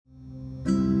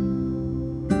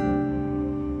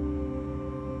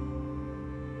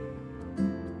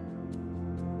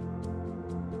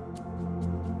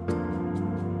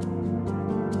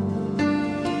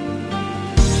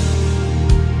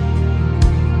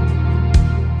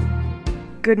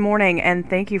Good morning, and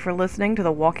thank you for listening to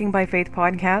the Walking by Faith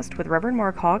podcast with Reverend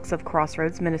Mark Hawks of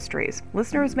Crossroads Ministries.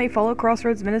 Listeners may follow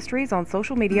Crossroads Ministries on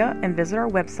social media and visit our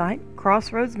website,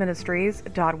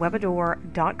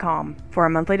 crossroadsministries.webador.com, for our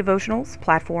monthly devotionals,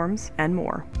 platforms, and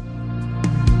more.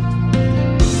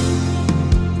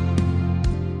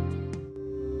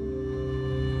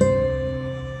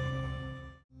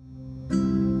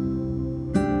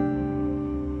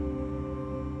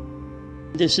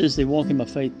 This is the Walking by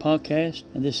Faith podcast,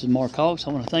 and this is Mark Hawks. I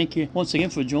want to thank you once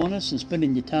again for joining us and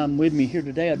spending your time with me here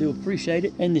today. I do appreciate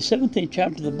it. In the 17th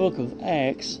chapter of the book of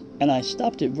Acts, and I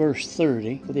stopped at verse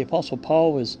 30, where the Apostle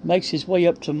Paul makes his way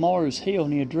up to Mars Hill,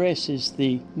 and he addresses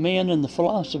the men and the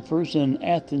philosophers in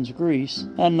Athens, Greece.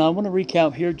 And I want to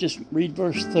recap here, just read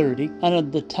verse 30. And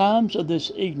of the times of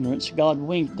this ignorance God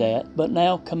winked at, but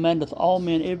now commandeth all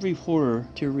men everywhere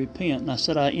to repent. And I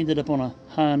said I ended up on a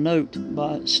high note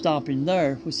by stopping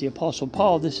there with the Apostle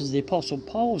Paul. This is the Apostle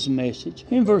Paul's message.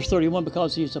 In verse 31,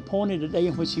 because he is appointed a day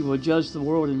in which he will judge the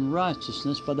world in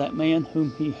righteousness by that man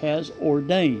whom he has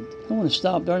ordained. I want to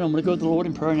stop there, and I'm going to go to the Lord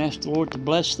in prayer and ask the Lord to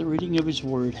bless the reading of His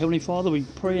Word. Heavenly Father, we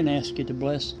pray and ask You to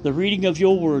bless the reading of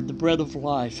Your Word, the bread of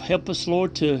life. Help us,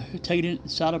 Lord, to take it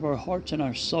inside of our hearts and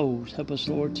our souls. Help us,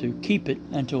 Lord, to keep it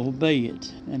and to obey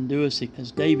it, and do us,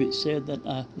 as David said, that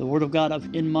the Word of God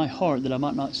I've in my heart, that I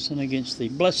might not sin against Thee.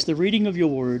 Bless the reading of Your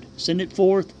Word. Send it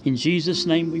forth. In Jesus'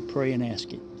 name we pray and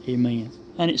ask it. Amen.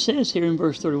 And it says here in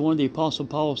verse 31, the Apostle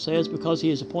Paul says, because he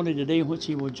has appointed a day in which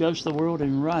he will judge the world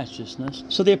in righteousness.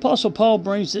 So the Apostle Paul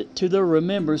brings it to their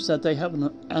remembrance that they have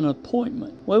an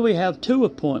appointment. Well, we have two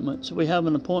appointments. We have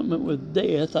an appointment with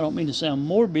death. I don't mean to sound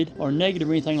morbid or negative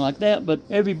or anything like that, but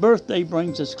every birthday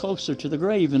brings us closer to the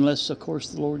grave unless, of course,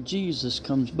 the Lord Jesus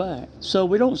comes back. So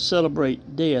we don't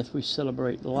celebrate death, we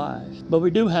celebrate life. But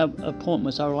we do have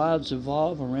appointments. Our lives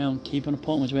evolve around keeping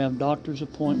appointments. We have doctor's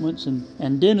appointments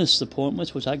and dentist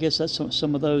appointments, which I guess that's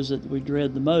some of those that we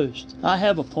dread the most. I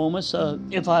have appointments.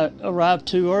 If I arrive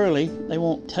too early, they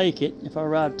won't take it. If I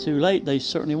arrive too late, they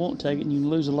certainly won't take it, and you can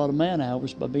lose a lot of man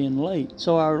hours by being late.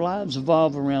 So our lives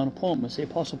evolve around appointments. The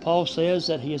Apostle Paul says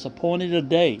that he has appointed a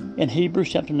day. In Hebrews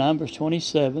chapter 9, verse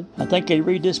 27, I think they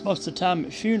read this most of the time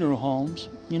at funeral homes.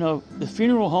 You know, the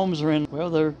funeral homes are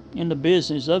they're in the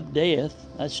business of death.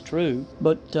 That's true.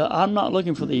 But I'm not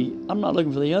looking for the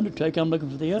undertaker. I'm looking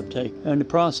for the uptake. And the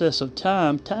process of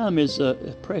time is a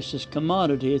precious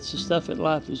commodity. It's the stuff that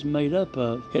life is made up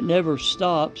of. It never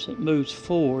stops. It moves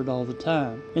forward all the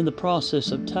time. In the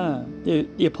process of time,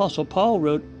 the Apostle Paul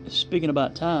wrote, speaking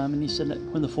about time, and he said that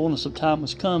when the fullness of time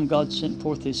was come, God sent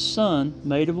forth His Son,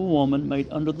 made of a woman, made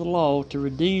under the law, to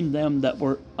redeem them that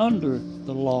were under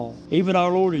the law. Even our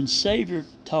Lord and Savior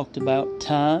talked about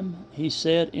time. He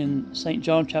said in St.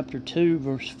 John chapter 2,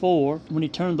 verse 4, when He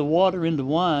turned the water into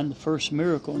wine, the first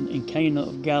miracle in Cana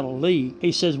of Galilee,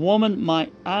 He says, "Woman, my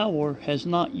hour has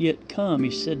not yet come."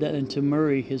 He said that unto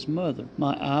Mary, His mother.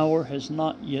 My hour has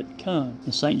not yet come.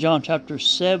 In St. John chapter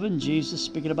 7, Jesus,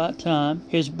 speaking about time,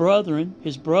 His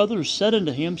brothers said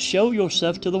unto Him, "Show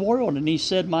yourself to the world." And He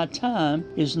said, "My time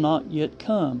is not yet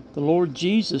come." The Lord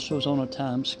Jesus was on a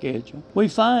time schedule. We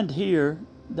find here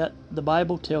that the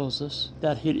Bible tells us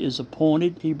that it is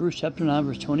appointed, Hebrews chapter 9,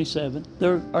 verse 27.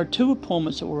 There are two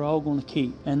appointments that we're all going to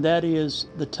keep, and that is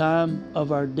the time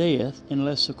of our death,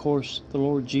 unless, of course, the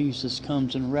Lord Jesus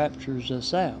comes and raptures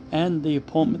us out, and the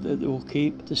appointment that we'll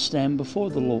keep to stand before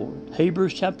the Lord.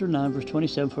 Hebrews chapter 9, verse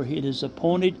 27, for it is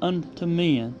appointed unto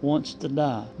men once to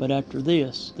die, but after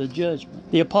this, the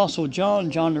judgment. The Apostle John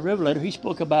the Revelator, he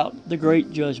spoke about the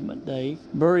great judgment day.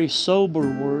 Very sober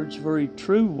words, very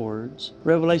true words.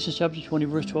 Revelation chapter 20,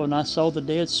 verse 12, and I saw the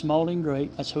dead, small and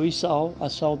great. That's who he saw. I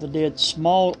saw the dead,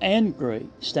 small and great,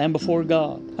 stand before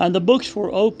God. And the books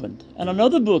were opened, and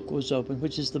another book was opened,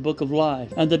 which is the book of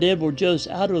life. And the dead were judged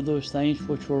out of those things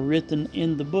which were written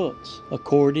in the books,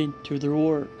 according to their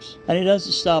works. And it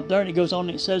doesn't stop there, and it goes on,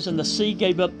 and it says, and the sea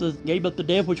gave up the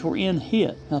dead which were in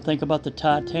it. And I think about the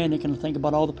Titanic, and I think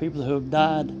about all the people who have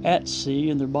died at sea,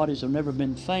 and their bodies have never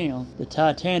been found. The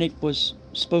Titanic was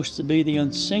supposed to be the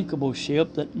unsinkable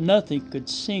ship that nothing could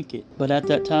sink it. But at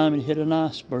that time it hit an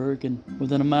iceberg, and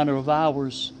within a matter of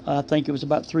hours, I think it was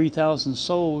about 3,000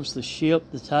 souls, the ship,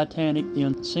 the Titanic, the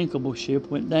unsinkable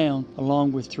ship, went down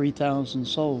along with 3,000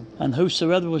 souls. And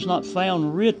whosoever was not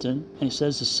found written, and it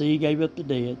says the sea gave up the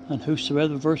dead, and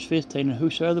whosoever, verse 15, and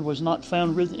whosoever was not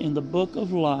found written in the book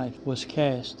of life was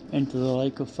cast into the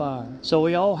lake of fire. So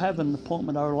we all have an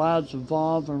appointment. Our lives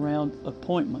revolve around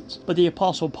appointments. But the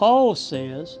Apostle Paul said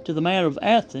says to the man of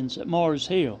Athens at Mars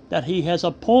Hill, that he has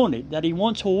appointed, that he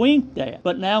once winked at,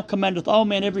 but now commandeth all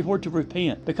men everywhere to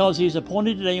repent, because he is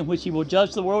appointed a day in which he will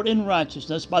judge the world in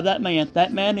righteousness by that man.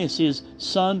 That man is his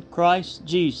Son, Christ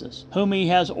Jesus, whom he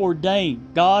has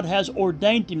ordained. God has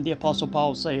ordained him, the Apostle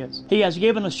Paul says. He has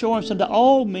given assurance unto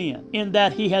all men, in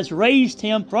that he has raised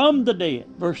him from the dead.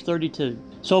 Verse 32.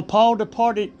 So Paul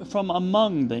departed from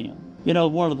among them. You know,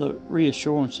 one of the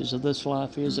reassurances of this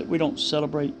life is that we don't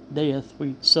celebrate death,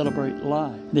 we celebrate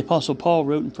life. The Apostle Paul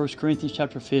wrote in 1 Corinthians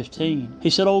chapter 15,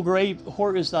 he said, O grave,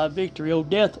 where is thy victory? O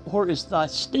death, where is thy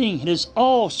sting? It is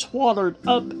all swallowed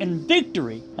up in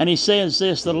victory. And he says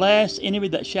this, the last enemy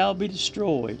that shall be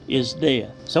destroyed is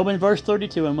death. So in verse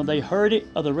 32, and when they heard it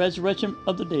of the resurrection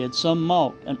of the dead, some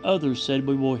mocked, and others said,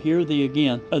 we will hear thee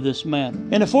again of this matter.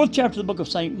 In the 4th chapter of the book of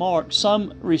St. Mark,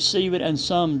 some receive it and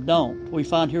some don't. We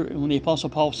find here when the Apostle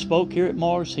Paul spoke here at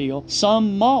Mars Hill,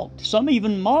 some mocked, some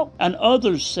even mocked, and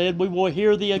others said, we will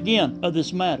hear thee again of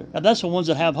this matter. Now that's the ones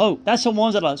that have hope. That's the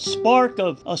ones that a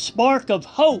spark of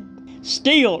hope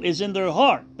still is in their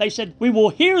heart. They said, we will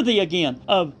hear thee again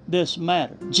of this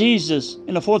matter. Jesus,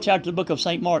 in the 4th chapter of the book of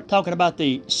St. Mark, talking about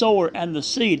the sower and the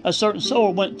seed, a certain sower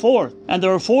went forth. And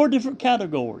there are 4 different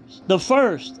categories. The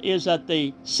first is that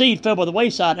the seed fell by the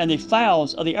wayside and the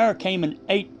fowls of the air came and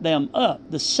ate them up.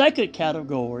 The second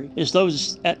category is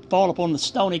those that fall upon the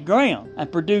stony ground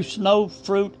and produce no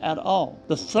fruit at all.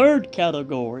 The third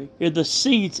category is the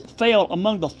seeds fell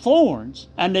among the thorns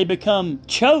and they become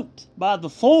choked by the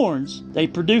thorns. They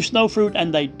produce no fruit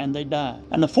and they die.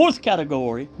 And the fourth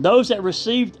category, those that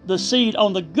received the seed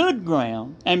on the good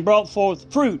ground and brought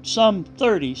forth fruit, some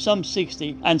 30, some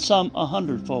 60, and some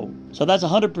 100-fold. So that's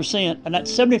 100%, and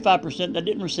that's 75% that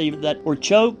didn't receive it, that were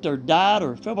choked or died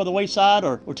or fell by the wayside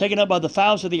or were taken up by the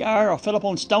fowls of the air or fell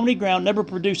upon stony ground, never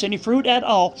produced any fruit at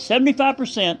all.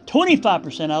 75%,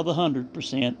 25% out of the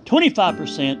 100%,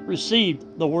 25%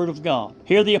 received the word of God.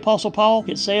 Here the Apostle Paul,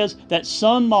 it says that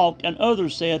some mocked and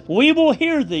others said, we will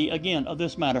hear thee again of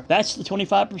this matter. That's the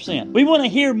 25%. We want to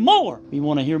hear more. We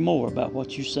want to hear more about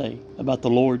what you say about the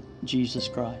Lord Jesus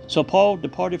Christ. So Paul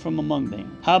departed from among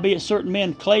them. Howbeit certain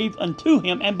men clave unto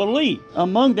him and believed,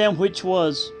 among them which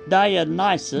was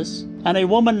Dionysius, and a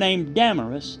woman named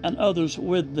Damaris, and others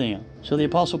with them. So the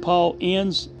Apostle Paul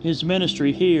ends his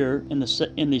ministry here in the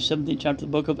 17th chapter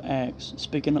of the book of Acts,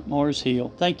 speaking at Mars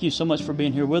Hill. Thank you so much for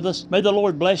being here with us. May the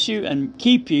Lord bless you and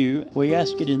keep you. We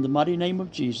ask it in the mighty name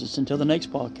of Jesus. Until the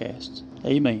next podcast.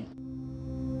 Amen.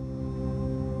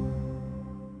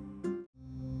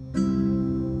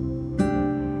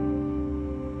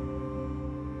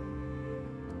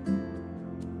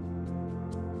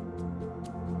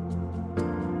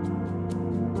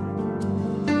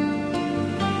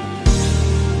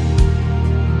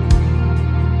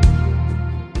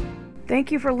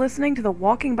 Thank you for listening to the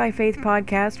Walking by Faith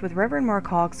podcast with Reverend Mark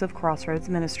Hawks of Crossroads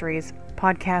Ministries.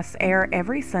 Podcasts air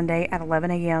every Sunday at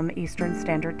 11 a.m. Eastern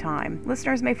Standard Time.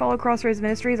 Listeners may follow Crossroads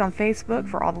Ministries on Facebook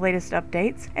for all the latest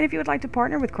updates. And if you would like to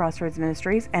partner with Crossroads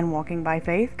Ministries and Walking by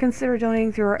Faith, consider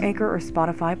donating through our Anchor or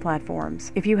Spotify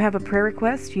platforms. If you have a prayer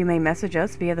request, you may message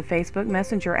us via the Facebook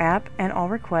Messenger app, and all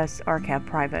requests are kept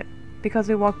private. Because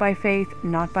we walk by faith,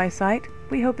 not by sight,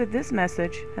 we hope that this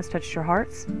message has touched your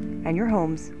hearts and your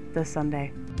homes this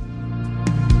Sunday.